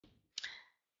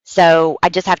So I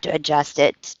just have to adjust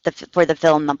it for the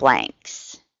fill in the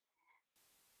blanks.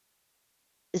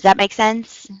 Does that make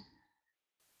sense?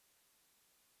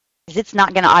 Because it's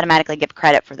not going to automatically give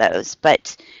credit for those,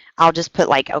 but I'll just put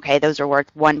like, okay, those are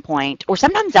worth 1 point. Or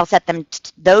sometimes I'll set them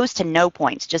those to no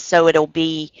points, just so it'll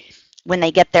be, when they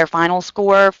get their final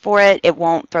score for it, it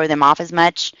won't throw them off as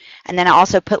much. And then I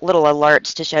also put little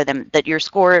alerts to show them that your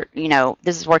score, you know,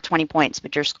 this is worth 20 points,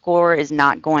 but your score is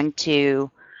not going to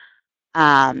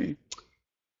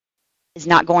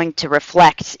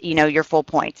reflect, you know, your full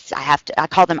points. I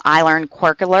call them iLearn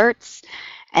quirk alerts,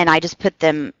 and I just put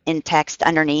them in text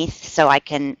underneath so I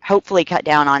can hopefully cut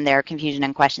down on their confusion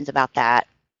and questions about that.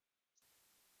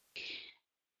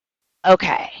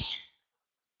 Okay.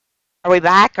 Are we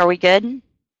back? Are we good?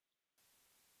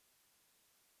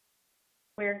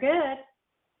 We're good.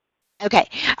 Okay.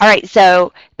 All right.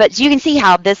 So, but you can see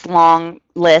how this long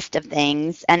list of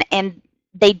things, and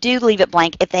they do leave it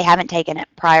blank if they haven't taken it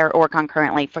prior or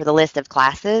concurrently for the list of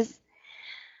classes.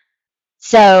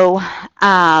 So,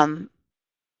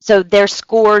 so their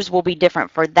scores will be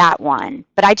different for that one,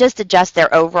 but I just adjust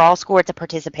their overall score. It's a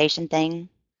participation thing.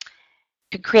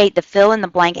 To create the fill in the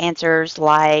blank answers,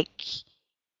 like,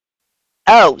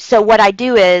 oh, so what I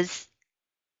do is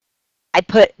I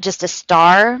put just a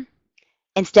star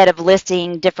instead of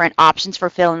listing different options for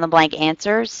fill in the blank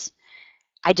answers.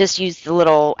 I just use the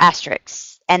little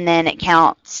asterisks, and then it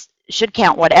should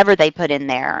count whatever they put in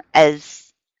there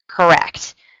as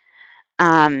correct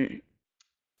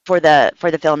for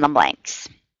the fill in the blanks.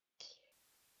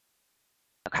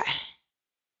 Okay.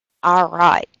 All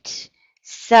right.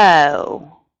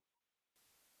 So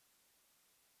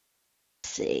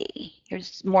let's see.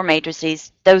 Here's more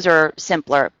matrices. Those are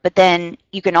simpler, but then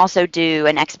you can also do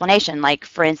an explanation. Like,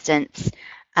 for instance,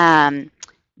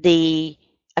 the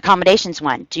accommodations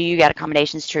one. Do you get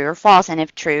accommodations true or false? And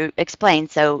if true, explain.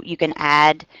 So you can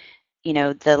add, you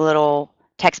know, the little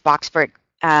text box for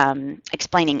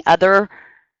explaining other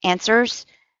answers.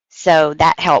 So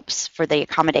that helps for the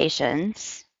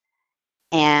accommodations.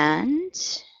 And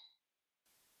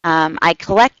I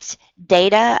collect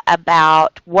data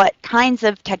about what kinds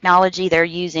of technology they're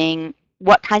using,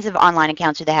 what kinds of online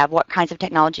accounts do they have, what kinds of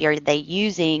technology are they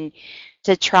using,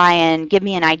 to try and give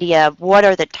me an idea of what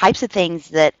are the types of things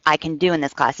that I can do in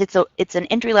this class. It's an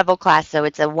entry-level class, so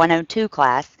it's a 102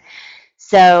 class.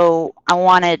 So I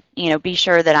want to, you know, be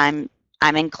sure that I'm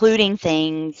including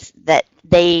things that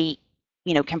they,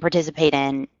 you know, can participate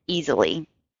in easily.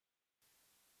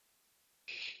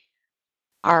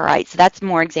 All right, so that's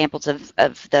more examples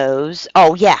of those.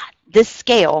 Oh, yeah, this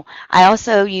scale. I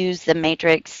also use the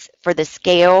matrix for the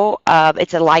scale.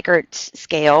 It's a Likert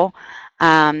scale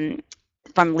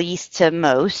from least to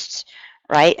most,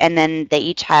 right? And then they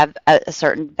each have a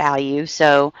certain value.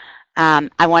 So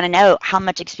I want to know how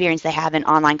much experience they have in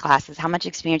online classes, how much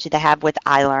experience do they have with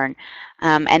iLearn,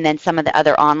 and then some of the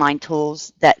other online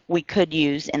tools that we could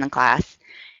use in the class.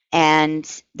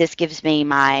 And this gives me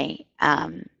my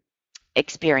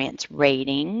experience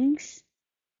ratings.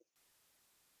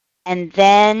 And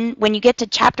then when you get to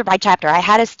chapter by chapter, I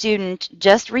had a student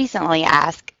just recently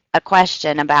ask a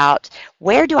question about,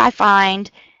 where do I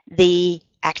find the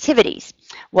activities?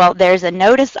 Well, there's a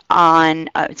notice on,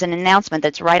 it's an announcement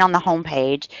that's right on the home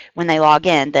page when they log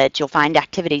in, that you'll find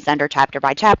activities under chapter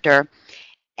by chapter.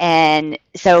 And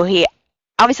so he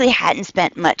obviously hadn't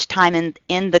spent much time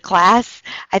in the class,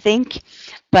 I think,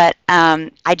 but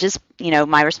I just, you know,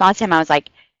 my response to him, I was like,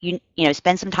 you know,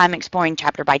 spend some time exploring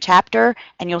chapter by chapter,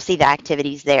 and you'll see the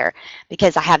activities there,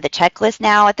 because I have the checklist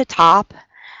now at the top,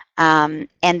 and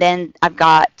then I've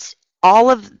got all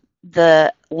of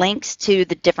the links to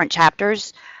the different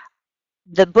chapters.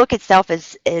 The book itself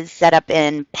is set up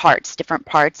in parts, different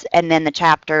parts, and then the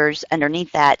chapters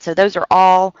underneath that. So those are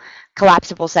all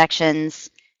collapsible sections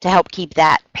to help keep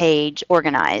that page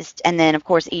organized. And then, of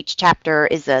course, each chapter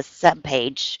is a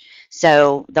sub-page.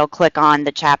 So they'll click on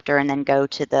the chapter and then go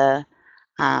to the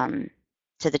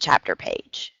chapter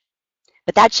page.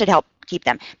 But that should help keep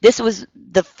them. This was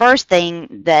the first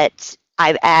thing that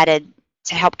I've added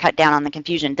to help cut down on the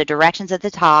confusion, the directions at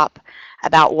the top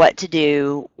about what to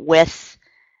do with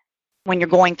when you're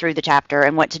going through the chapter,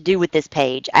 and what to do with this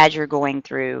page as you're going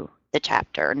through the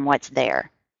chapter and what's there.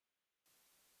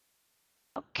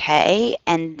 Okay,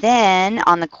 and then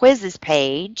on the quizzes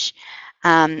page,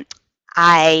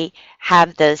 I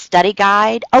have the study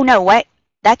guide. Oh, no, wait,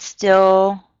 that's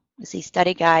still, let's see,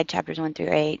 study guide, chapters 1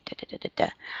 through 8. Da, da, da, da,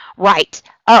 da. Right.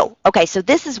 Oh, okay, so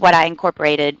this is what I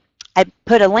incorporated. I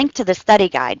put a link to the study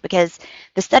guide, because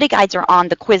the study guides are on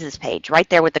the quizzes page, right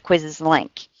there with the quizzes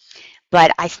link.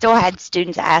 But I still had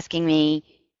students asking me,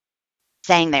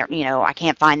 saying that, I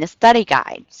can't find the study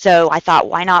guide. So I thought,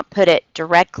 why not put it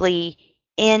directly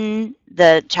in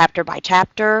the chapter by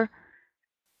chapter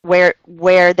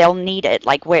where they'll need it,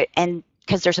 like where, and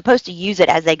because they're supposed to use it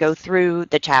as they go through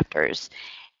the chapters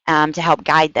to help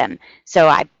guide them. So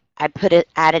I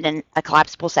added in a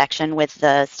collapsible section with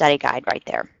the study guide right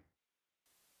there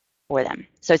for them.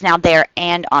 So it's now there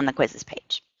and on the quizzes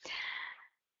page.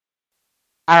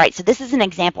 All right, so this is an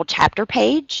example chapter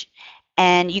page,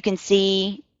 and you can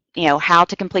see, how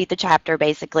to complete the chapter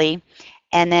basically.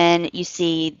 And then you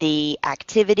see the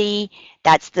activity.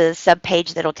 That's the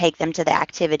subpage that'll take them to the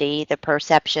activity, the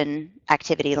perception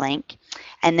activity link.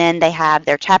 And then they have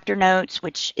their chapter notes,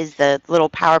 which is the little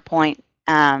PowerPoint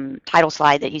title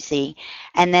slide that you see.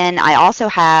 And then I also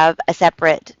have a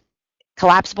separate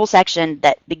collapsible section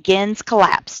that begins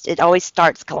collapsed. It always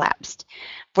starts collapsed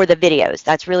for the videos.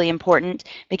 That's really important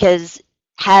because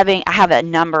I have a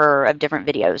number of different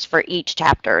videos for each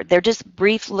chapter. They're just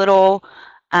brief little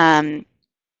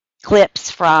clips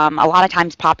from a lot of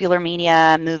times popular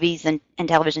media, movies, and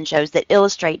television shows that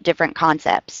illustrate different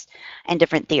concepts and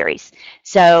different theories.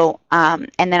 So, and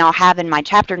then I'll have in my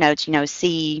chapter notes,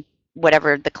 see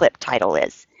whatever the clip title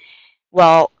is.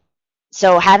 Well,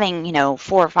 so having, 4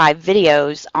 or 5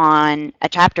 videos on a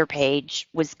chapter page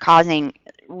was causing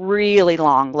really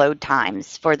long load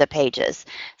times for the pages.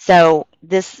 So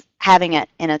this, having it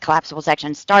in a collapsible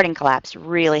section, starting collapse,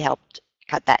 really helped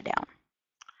cut that down.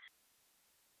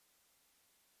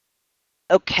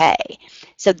 Okay,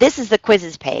 so this is the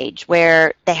quizzes page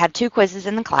where they have 2 quizzes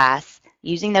in the class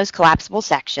using those collapsible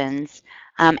sections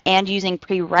and using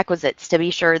prerequisites to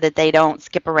be sure that they don't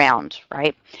skip around,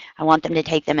 right? I want them to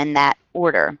take them in that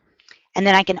order. And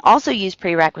then I can also use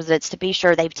prerequisites to be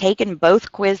sure they've taken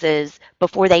both quizzes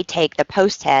before they take the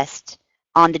post-test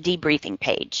on the debriefing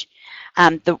page.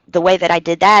 The way that I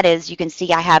did that is you can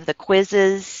see I have the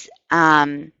quizzes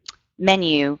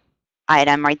menu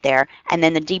item right there, and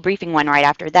then the debriefing one right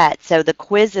after that. So the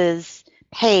quizzes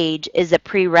page is a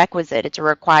prerequisite. It's a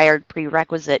required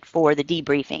prerequisite for the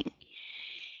debriefing.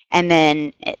 And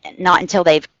then not until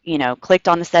they've, clicked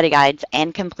on the study guides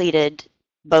and completed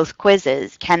both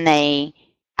quizzes can they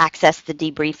access the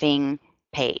debriefing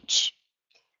page.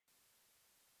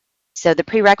 So the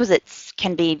prerequisites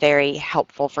can be very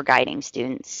helpful for guiding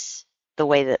students the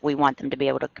way that we want them to be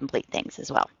able to complete things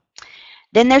as well.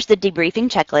 Then there's the debriefing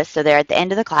checklist. So they're at the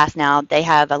end of the class now. They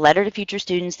have a letter to future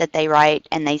students that they write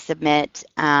and they submit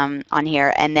on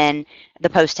here, and then the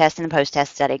post-test and the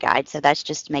post-test study guide. So that's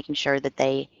just making sure that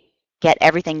they get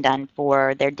everything done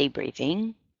for their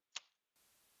debriefing.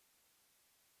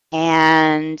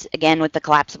 And again, with the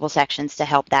collapsible sections to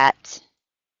help that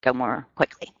go more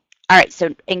quickly. All right,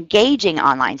 so engaging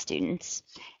online students.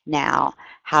 Now,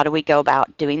 how do we go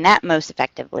about doing that most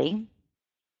effectively?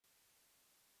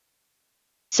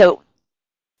 So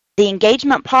the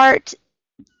engagement part,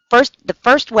 the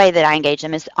first way that I engage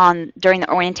them is during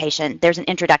the orientation. There's an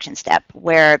introduction step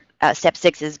where step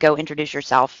 6 is go introduce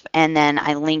yourself, and then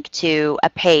I link to a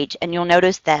page, and you'll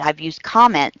notice that I've used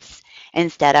comments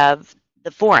instead of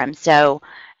the forum. So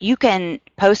you can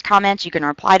post comments, you can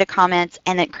reply to comments,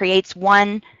 and it creates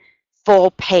one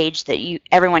full page that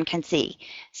everyone can see.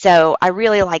 So I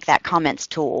really like that comments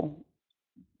tool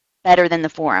better than the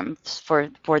forums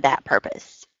for that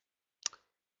purpose.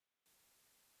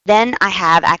 Then I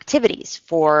have activities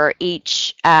for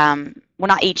each, well,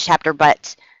 not each chapter,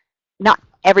 but not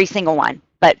every single one,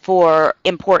 but for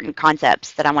important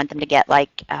concepts that I want them to get,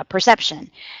 like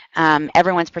perception.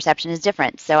 Everyone's perception is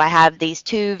different. So I have these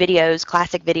 2 videos,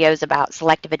 classic videos about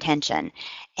selective attention.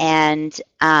 And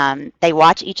they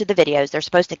watch each of the videos. They're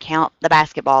supposed to count the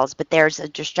basketballs, but there's a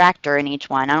distractor in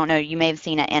each one. I don't know, you may have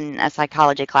seen it in a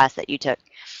psychology class that you took.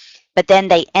 But then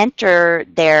they enter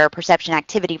their perception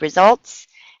activity results,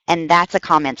 and that's a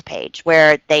comments page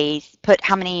where they put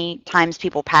how many times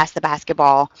people pass the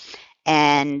basketball,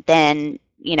 and then,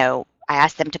 I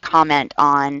ask them to comment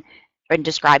on and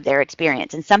describe their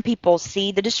experience. And some people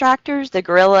see the distractors, the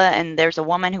gorilla, and there's a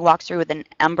woman who walks through with an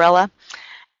umbrella,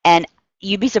 and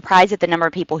you'd be surprised at the number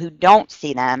of people who don't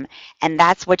see them, and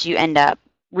that's what you end up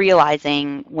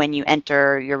realizing when you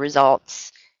enter your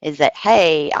results is that,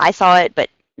 hey, I saw it, but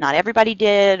not everybody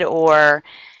did, or,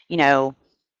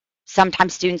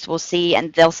 sometimes students will see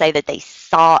and they'll say that they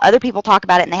saw other people talk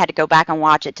about it and they had to go back and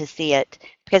watch it to see it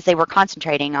because they were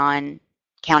concentrating on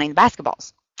counting the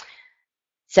basketballs.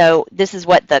 So this is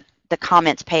what the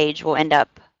comments page will end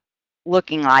up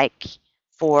looking like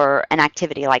for an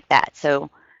activity like that. So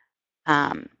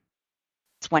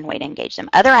it's one way to engage them.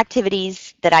 Other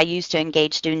activities that I use to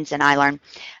engage students in iLearn,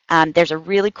 there's a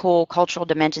really cool cultural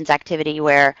dimensions activity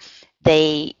where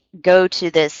they go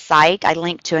to this site. I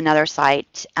link to another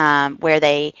site where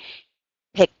they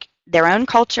pick their own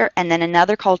culture and then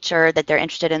another culture that they're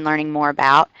interested in learning more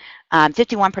about.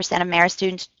 51% of Marist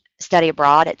students study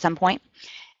abroad at some point.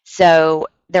 So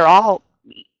they're all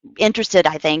interested,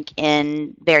 I think,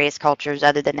 in various cultures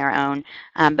other than their own,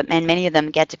 and many of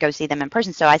them get to go see them in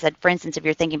person. So I said, for instance, if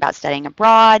you're thinking about studying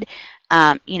abroad,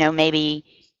 maybe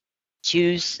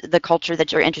choose the culture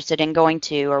that you're interested in going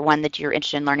to or one that you're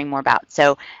interested in learning more about.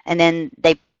 So, and then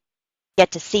they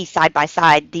get to see side by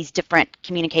side these different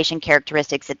communication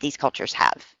characteristics that these cultures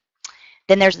have.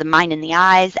 Then there's the mind in the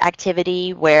eyes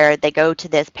activity where they go to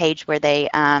this page where they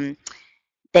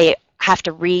have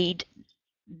to read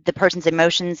the person's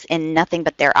emotions in nothing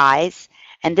but their eyes.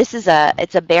 And this is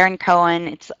it's a Baron Cohen,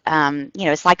 it's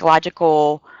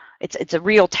psychological, it's a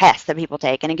real test that people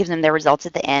take, and it gives them their results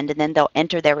at the end, and then they'll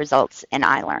enter their results in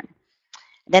iLearn.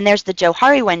 Then there's the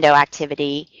Johari window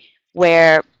activity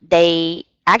where they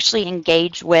actually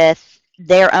engage with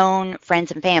their own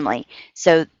friends and family.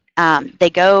 So they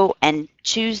go and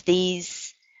choose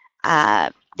these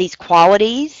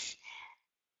qualities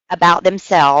about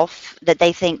themselves that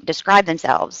they think describe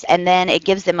themselves, and then it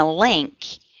gives them a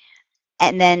link,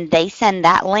 and then they send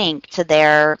that link to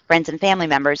their friends and family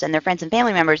members, and their friends and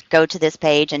family members go to this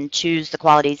page and choose the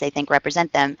qualities they think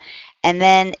represent them, and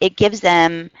then it gives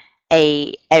them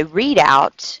a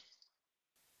readout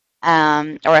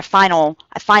or a final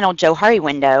Johari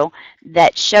window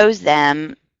that shows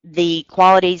them the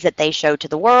qualities that they show to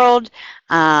the world,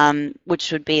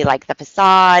 which would be like the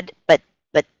facade, but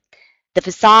the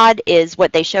facade is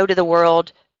what they show to the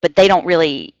world, but they don't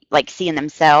really like see in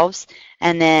themselves.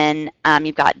 And then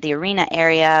you've got the arena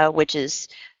area, which is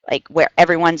like where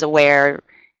everyone's aware,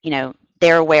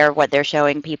 they're aware of what they're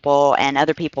showing people, and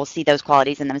other people see those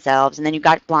qualities in themselves. And then you've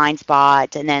got blind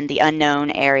spot, and then the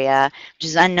unknown area, which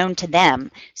is unknown to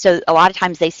them. So a lot of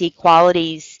times they see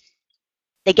qualities,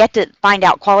 they get to find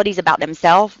out qualities about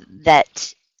themselves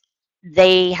that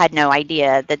they had no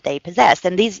idea that they possessed.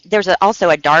 And there's also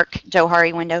a dark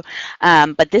Johari window,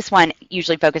 but this one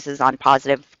usually focuses on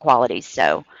positive qualities.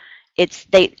 So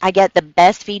I get the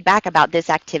best feedback about this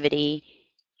activity,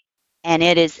 and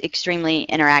it is extremely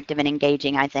interactive and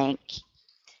engaging, I think.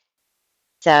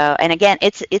 So, and again,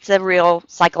 it's a real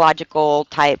psychological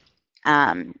type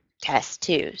test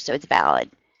too, so it's valid.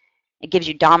 It gives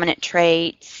you dominant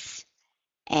traits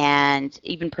and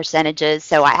even percentages.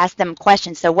 So I ask them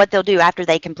questions. So what they'll do after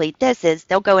they complete this is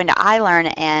they'll go into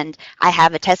iLearn, and I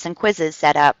have a tests and quizzes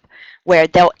set up where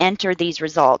they'll enter these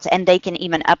results, and they can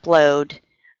even upload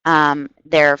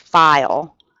their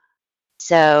file.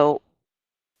 So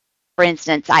for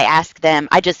instance, I ask them,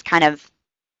 I just kind of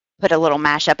put a little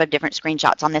mashup of different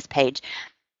screenshots on this page,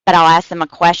 but I'll ask them a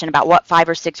question about what 5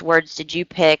 or 6 words did you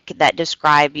pick that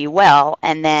describe you well,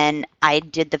 and then I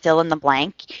did the fill in the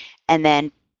blank, and then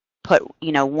put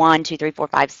 1, 2, 3, 4,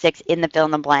 5, 6 in the fill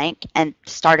in the blank and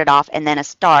start it off, and then a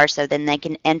star, so then they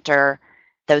can enter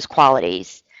those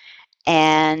qualities.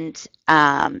 And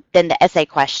then the essay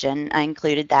question, I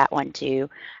included that one too,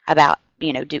 about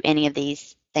do any of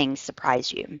these things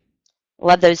surprise you?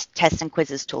 Love those tests and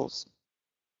quizzes tools.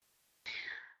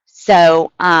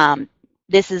 So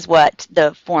this is what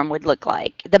the form would look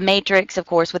like. The matrix, of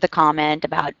course, with a comment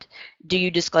about, do you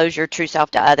disclose your true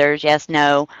self to others? Yes,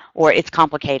 no, or it's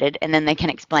complicated, and then they can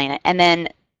explain it. And then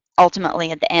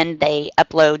ultimately at the end, they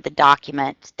upload the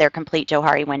document, their complete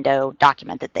Johari window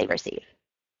document that they receive.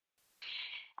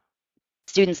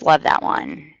 Students love that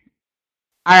one.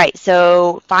 All right,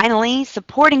 so finally,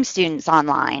 supporting students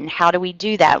online. How do we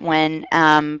do that when,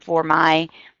 for my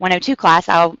 102 class,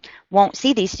 I won't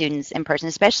see these students in person,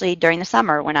 especially during the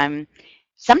summer when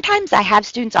sometimes I have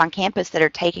students on campus that are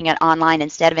taking it online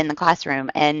instead of in the classroom,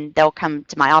 and they'll come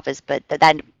to my office, but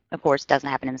that, of course, doesn't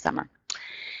happen in the summer.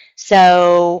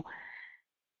 So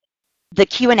the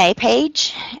Q&A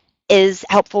page is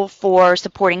helpful for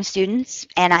supporting students,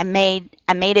 and I made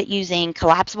it using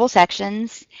collapsible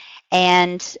sections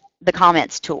and the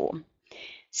comments tool.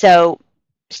 So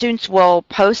students will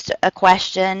post a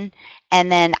question,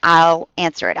 and then I'll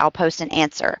answer it. I'll post an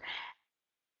answer.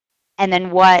 And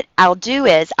then what I'll do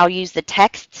is I'll use the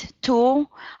text tool.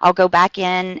 I'll go back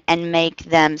in and make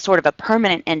them sort of a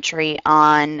permanent entry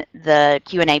on the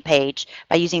Q&A page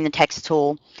by using the text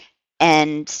tool.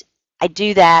 And I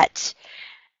do that.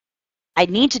 I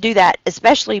need to do that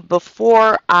especially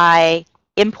before I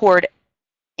import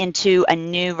into a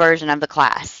new version of the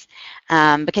class,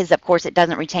 because of course it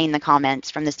doesn't retain the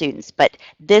comments from the students, but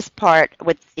this part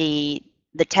with the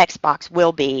text box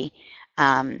will be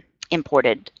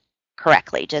imported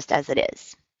correctly just as it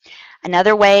is.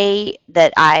 Another way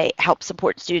that I help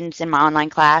support students in my online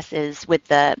class is with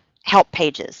the help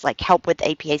pages, like help with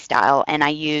APA style. And I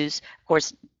use, of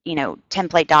course,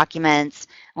 template documents,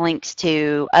 links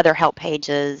to other help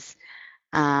pages,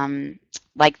 um,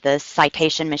 like the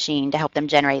citation machine to help them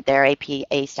generate their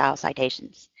APA style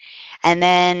citations. And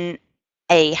then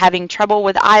a having trouble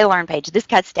with iLearn page. This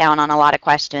cuts down on a lot of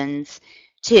questions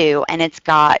too, and it's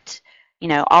got,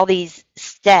 all these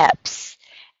steps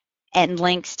and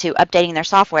links to updating their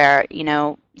software,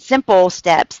 simple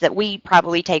steps that we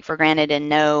probably take for granted and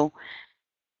know,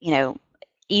 you know,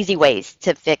 easy ways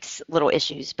to fix little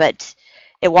issues, but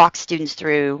it walks students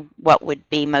through what would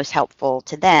be most helpful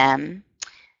to them.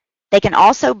 They can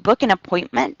also book an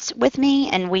appointment with me,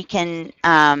 and we can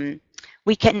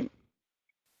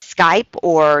Skype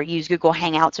or use Google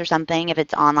Hangouts or something if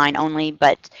it's online only.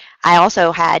 But I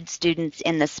also had students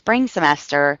in the spring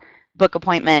semester book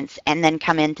appointments and then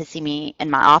come in to see me in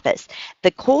my office.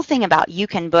 The cool thing about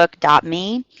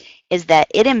youcanbook.me is that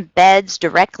it embeds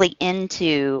directly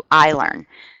into iLearn.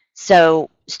 So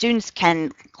students can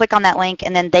click on that link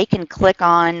and then they can click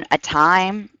on a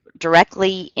time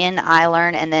directly in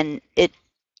iLearn, and then it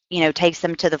takes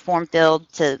them to the form field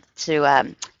to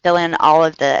fill in all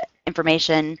of the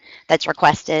information that's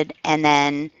requested, and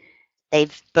then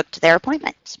they've booked their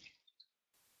appointment.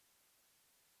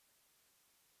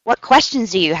 What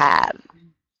questions do you have?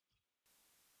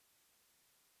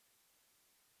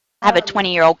 I have a Um,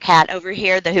 20-year-old cat over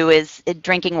here who is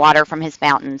drinking water from his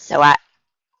fountain, so I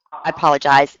aw.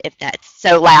 apologize if that's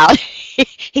so loud.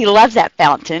 He loves that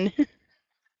fountain.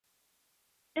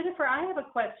 Jennifer, I have a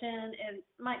question. It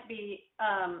might be,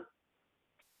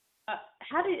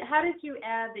 how did you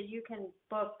add the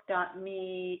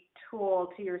youcanbook.me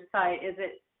tool to your site? Is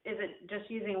it just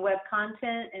using web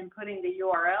content and putting the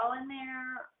URL in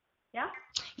there? Yeah?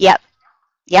 Yep.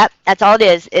 Yep, that's all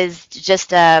it is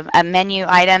just a menu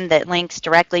item that links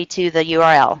directly to the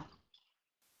URL.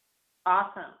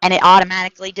 Awesome. And it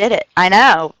automatically did it. I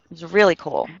know. It was really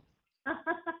cool.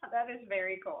 That is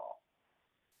very cool.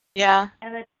 Yeah.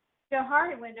 And the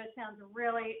Johari window sounds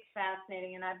really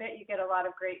fascinating, and I bet you get a lot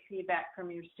of great feedback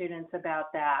from your students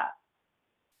about that.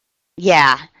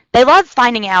 Yeah. They love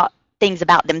finding out things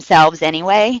about themselves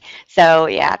anyway. So,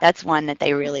 yeah, that's one that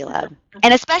they really love.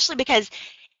 And especially because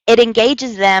it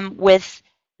engages them with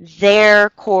their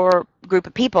core group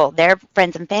of people, their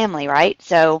friends and family, right?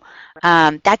 So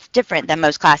that's different than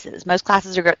most classes. Most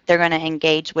classes they're going to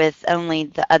engage with only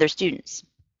the other students.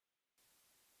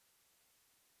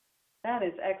 That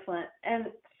is excellent. And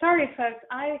sorry, folks,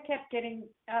 I kept getting,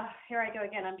 here I go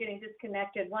again. I'm getting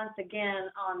disconnected once again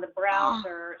on the Oh,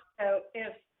 browser. So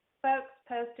if folks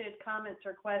posted comments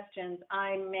or questions,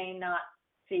 I may not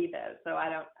see those. So I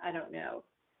don't know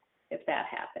if that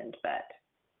happened, but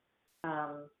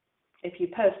if you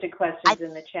posted I, questions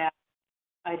in the chat,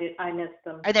 I missed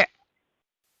them. are there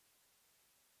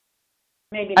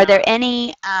Maybe are there not.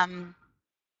 any?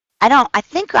 I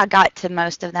think I got to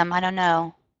most of them. I don't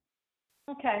know.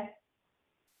 Okay,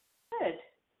 good.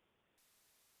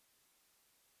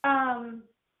 Um,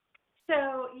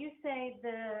 So you say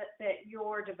that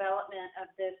your development of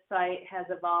this site has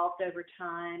evolved over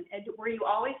time. And were you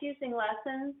always using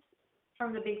lessons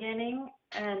from the beginning?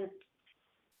 And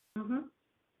mhm.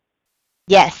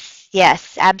 Yes,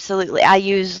 yes, absolutely. I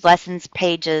use lessons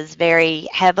pages very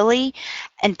heavily.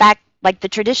 In fact, like the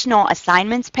traditional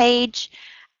assignments page,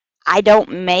 I don't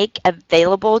make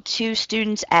available to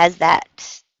students as that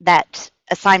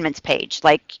assignments page.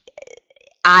 Like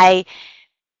I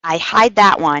I hide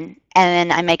that one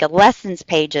and then I make a lessons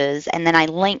pages and then I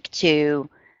link to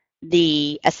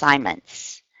the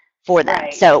assignments for them. Right,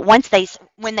 So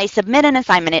when they submit an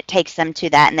assignment, it takes them to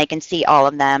that and they can see all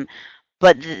of them,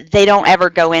 but they don't ever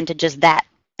go into just that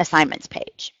assignments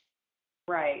page.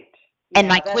 right. And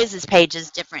my Yeah, that's quizzes page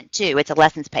is different too. It's a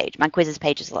lessons page. My quizzes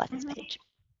page is a lessons mhm. page.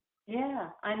 Yeah,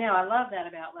 I know. I love that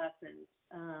about lessons,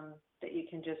 that you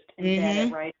can just embed it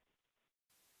Mhm. right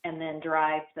and then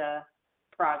drive the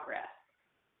progress.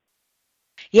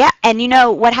 Yeah, and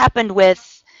what happened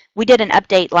we did an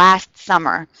update last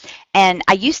summer, and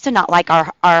I used to not like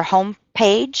our home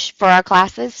page for our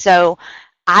classes, so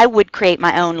I would create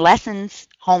my own lessons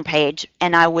homepage,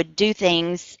 and I would do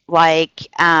things like,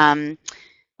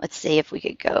 let's see if we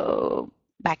could go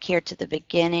back here to the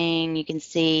beginning. You can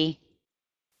see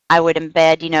I would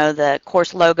embed, the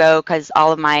course logo because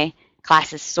all of my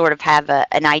classes sort of have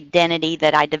an identity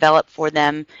that I develop for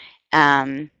them.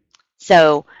 Um,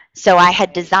 so, so I had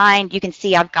Right, designed. You can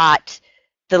see I've got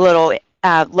the little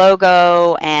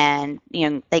logo, and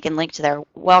they can link to their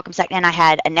welcome section. And I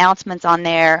had announcements on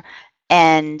there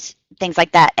and things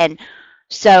like that. And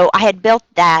So I had built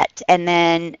that, and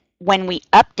then when we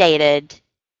updated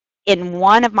in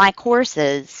one of my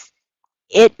courses,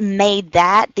 it made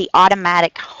that the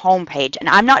automatic homepage. And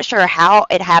I'm not sure how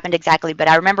it happened exactly, but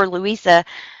I remember Louisa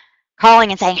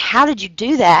calling and saying, "How did you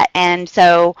do that?" And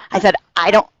so I said, "I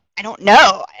don't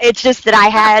know. It's just that I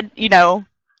had,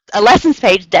 a lessons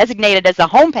page designated as a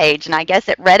home page, and I guess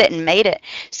it read it and made it."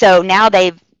 So now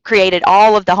they've created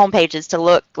all of the home pages to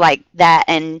look like that,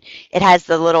 and it has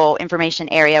the little information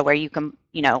area where you can,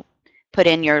 put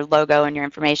in your logo and your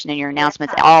information and your Yeah.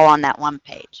 announcements all on that one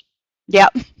page.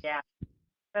 Yep. Yeah.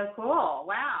 So cool.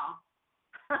 Wow.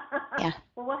 Yeah.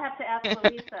 Well, we'll have to ask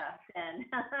Louisa then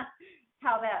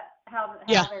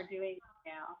Yeah. how they're doing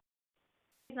now.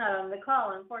 She's not on the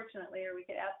call, unfortunately, or we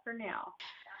could ask her now.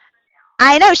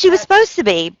 I know she was But supposed to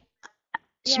be.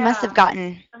 She must have yeah,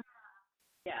 gotten.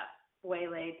 yeah,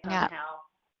 waylaid Yeah. somehow.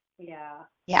 Yeah.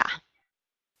 Yeah. Yeah.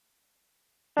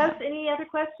 Folks, any other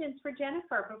questions for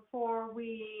Jennifer before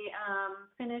we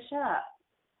finish up?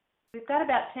 We've got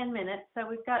about 10 minutes, so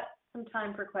we've got some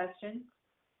time for questions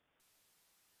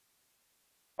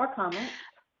or comments.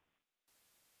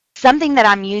 Something that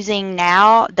I'm using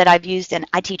now that I've used in,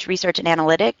 I teach research and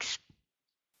analytics,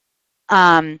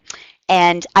 um,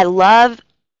 and I love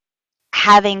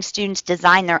having students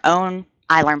design their own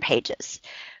iLearn pages.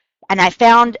 And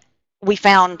we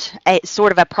found a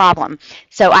sort of a problem.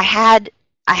 So I had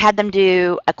them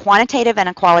do a quantitative and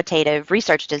a qualitative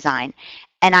research design,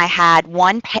 and I had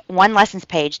one lessons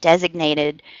page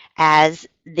designated as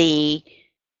the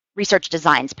research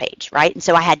designs page, right? And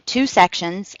so I had two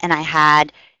sections, and I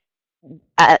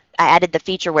added the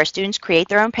feature where students create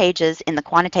their own pages in the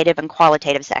quantitative and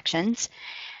qualitative sections.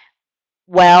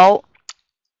 Well,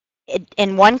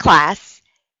 in one class,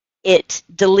 it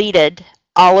deleted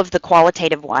all of the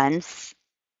qualitative ones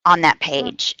on that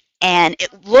page, and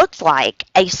it looked like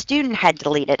a student had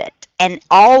deleted it, and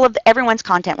all of everyone's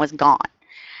content was gone.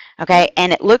 Okay,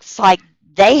 and it looks like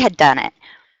they had done it,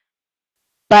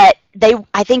 but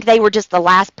I think they were just the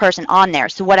last person on there.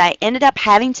 So what I ended up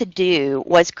having to do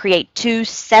was create two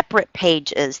separate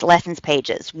pages, lessons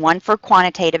pages, one for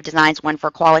quantitative designs, one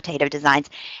for qualitative designs,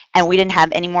 and we didn't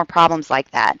have any more problems like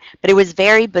that. But it was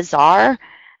very bizarre,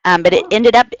 but it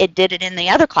did it in the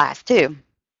other class too.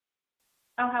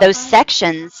 Oh, how Those funny.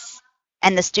 sections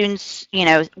and the students,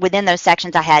 within those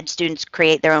sections, I had students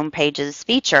create their own pages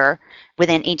feature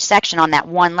within each section on that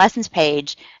one lessons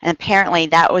page, and apparently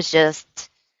that was just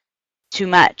too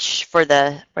much for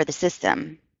the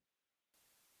system.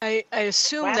 I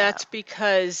assume Wow. that's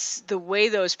because the way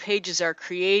those pages are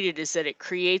created is that it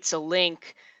creates a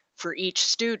link for each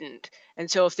student. And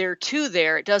so if there are two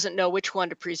there, it doesn't know which one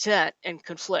to present and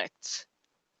conflicts.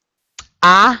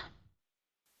 Ah,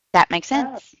 that makes Oh,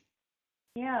 sense.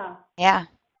 yeah. Yeah.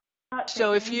 Not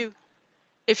So thinking.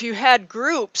 if you had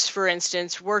groups, for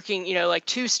instance, working, like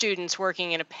two students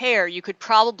working in a pair, you could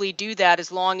probably do that as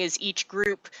long as each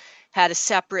group had a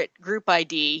separate group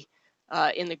ID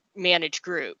in the managed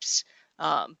groups.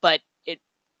 But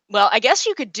well, I guess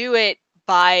you could do it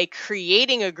by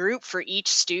creating a group for each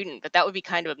student, but that would be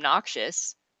kind of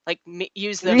obnoxious. Like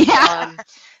use Yeah.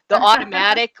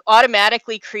 the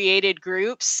automatically created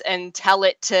groups and tell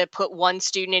it to put one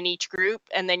student in each group,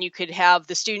 and then you could have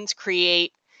the students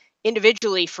create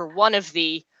individually for one of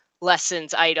the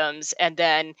lessons items and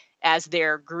then as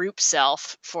their group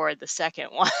self for the second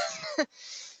one.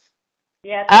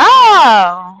 Yeah,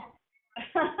 that sounds.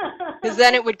 Oh. Because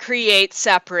then it would create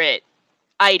separate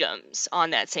items on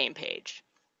that same page.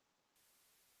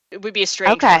 It would be a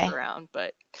strange Okay. workaround,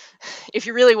 but if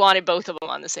you really wanted both of them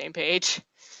on the same page.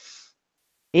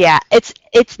 Yeah,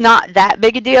 it's not that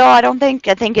big a deal, I don't think.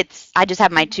 I think I just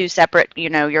have my two separate,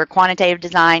 your quantitative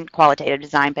design, qualitative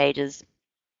design pages,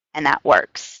 and that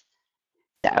works.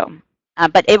 So,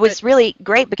 but it But was really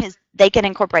great because they can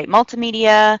incorporate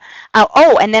multimedia.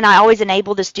 And then I always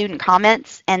enable the student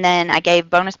comments, and then I gave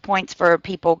bonus points for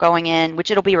people going in,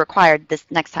 which it'll be required this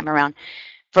next time around,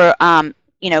 for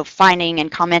finding and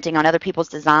commenting on other people's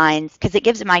designs, because it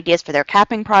gives them ideas for their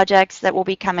capping projects that will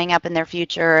be coming up in their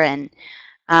future, and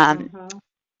um, Mm-hmm.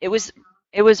 it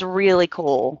was really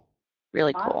cool,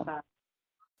 really cool. Awesome.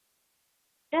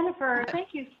 Jennifer, thank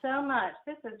you so much.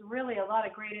 This is really a lot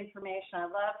of great information. I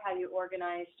love how you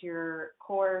organized your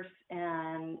course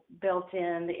and built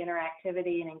in the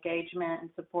interactivity and engagement and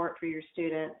support for your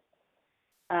students.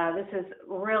 This is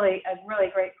really a really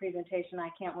great presentation. I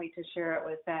can't wait to share it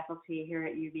with faculty here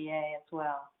at UVA as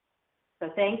well. So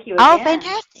thank you Oh, again.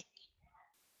 fantastic!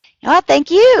 Oh, thank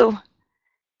you.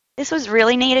 This was a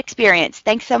really neat experience.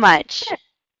 Thanks so much.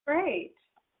 Great.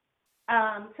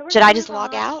 So we're Should going I to just move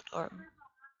log on. out or?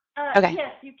 Okay.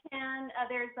 Yes, you can.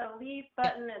 There's a leave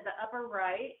button at the upper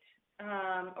right,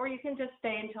 or you can just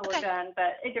stay until we're Okay. done.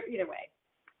 But either way,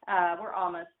 we're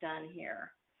almost done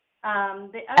here. The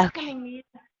Okay. upcoming meeting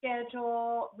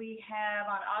schedule, we have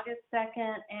on August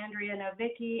 2nd, Andrea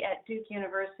Novicki at Duke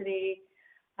University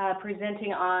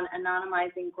presenting on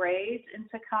anonymizing grades in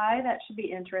Sakai. That should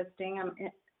be interesting.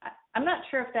 I'm not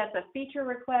sure if that's a feature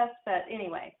request, but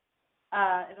anyway,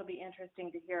 it'll be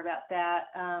interesting to hear about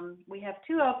that. We have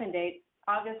two open dates,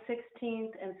 August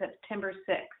 16th and September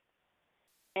 6th.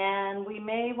 And we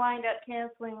may wind up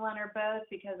canceling one or both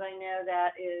because I know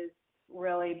that is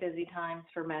really busy times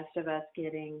for most of us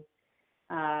getting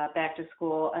back to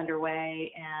school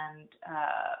underway. And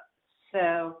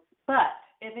but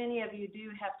if any of you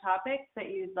do have topics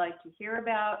that you'd like to hear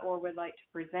about or would like to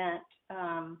present,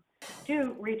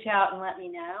 do reach out and let me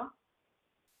know.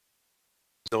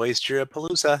 It's always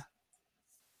Jirapalooza.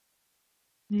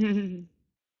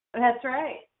 That's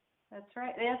right. That's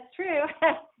right. That's true.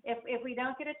 If we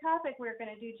don't get a topic, we're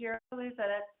going to do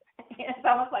Jirapalooza. It's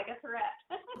almost like a threat.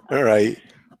 All right.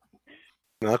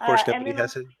 Well, of course, And nobody then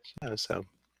has it. So.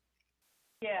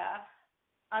 Yeah.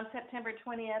 On September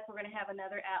 20th, we're going to have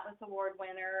another Atlas Award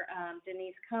winner,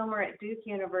 Denise Comer at Duke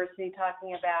University,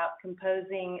 talking about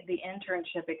composing the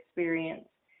internship experience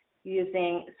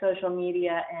using social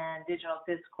media and digital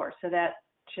discourse. So that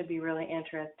should be really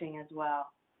interesting as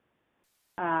well.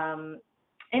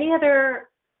 Any other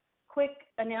quick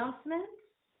announcements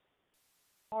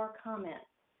or comments?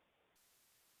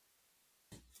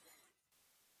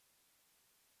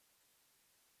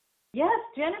 Yes,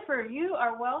 Jennifer, you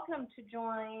are welcome to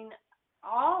join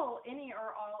any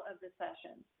or all of the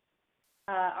sessions,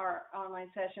 our online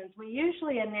sessions. We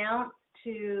usually announce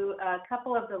to a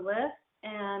couple of the lists,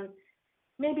 and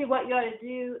maybe what you ought to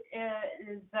do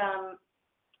is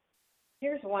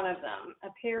here's one of them,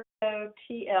 Apereo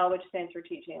TL, which stands for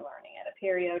Teaching and Learning, at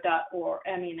apereo.org.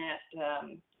 Is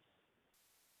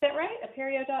that right?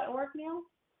 Apereo.org, Neil?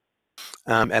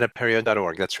 At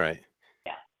apereo.org, that's right.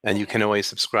 Yeah. And you can always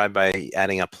subscribe by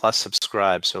adding a plus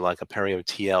subscribe. So like Apereo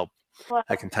TL, Plus,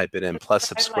 I can type it in, plus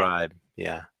subscribe.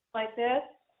 Yeah. Like this?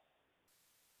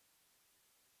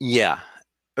 Yeah.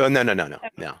 Oh, no. Okay.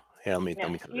 No. Here, let me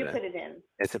No, type you it in. put it in.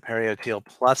 It's Apereo TL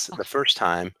plus the first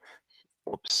time.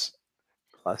 Whoops.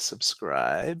 Plus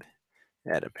subscribe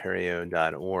at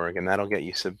apereo.org, and that'll get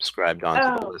you subscribed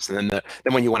onto the list. And then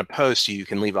when you want to post, you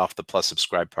can leave off the plus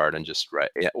subscribe part and just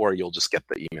write, or you'll just get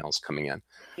the emails coming in.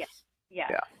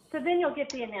 Yeah. So then you'll get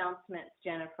the announcements,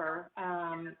 Jennifer.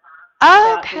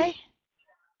 Okay.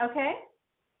 Okay.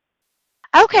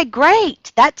 Okay,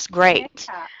 great. That's great.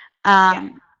 Yeah.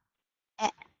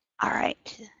 All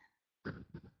right.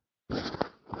 Thank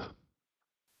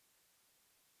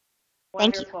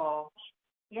you. Wonderful.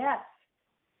 Yes.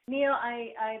 Neil,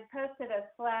 I posted a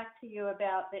Slack to you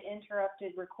about the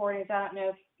interrupted recordings. I don't know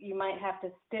if you might have to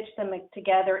stitch them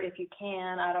together if you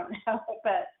can. I don't know,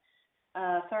 but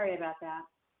sorry about that.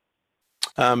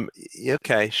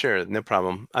 Okay, sure, no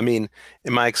problem. I mean,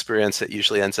 in my experience, it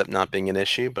usually ends up not being an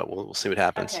issue, but we'll see what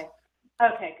happens.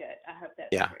 Okay, good. I hope that's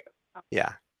true.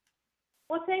 Yeah.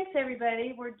 Well, thanks,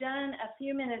 everybody. We're done a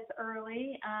few minutes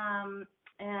early, and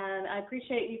I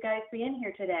appreciate you guys being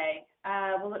here today.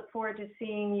 We'll look forward to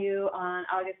seeing you on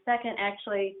August 2nd.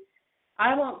 Actually,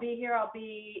 I won't be here. I'll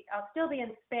still be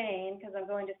in Spain because I'm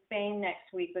going to Spain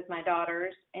next week with my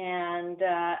daughters, and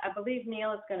I believe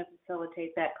Neil is going to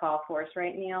facilitate that call for us,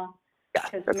 right, Neil? Yeah,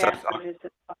 that's what I thought.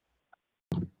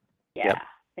 Yeah.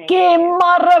 Yep. ¡Qué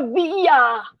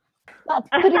maravilla!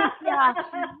 Patricia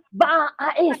va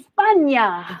a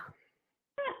España.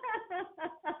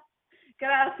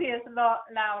 Gracias,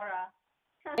 Laura.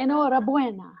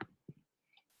 Enhorabuena.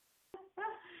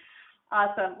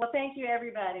 Awesome. Well, thank you,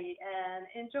 everybody, and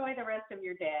enjoy the rest of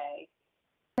your day.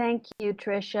 Thank you,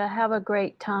 Tricia. Have a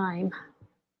great time.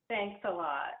 Thanks a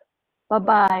lot.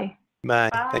 Bye-bye. Bye.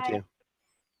 Bye. Thank you.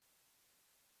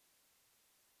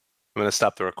 I'm going to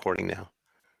stop the recording now.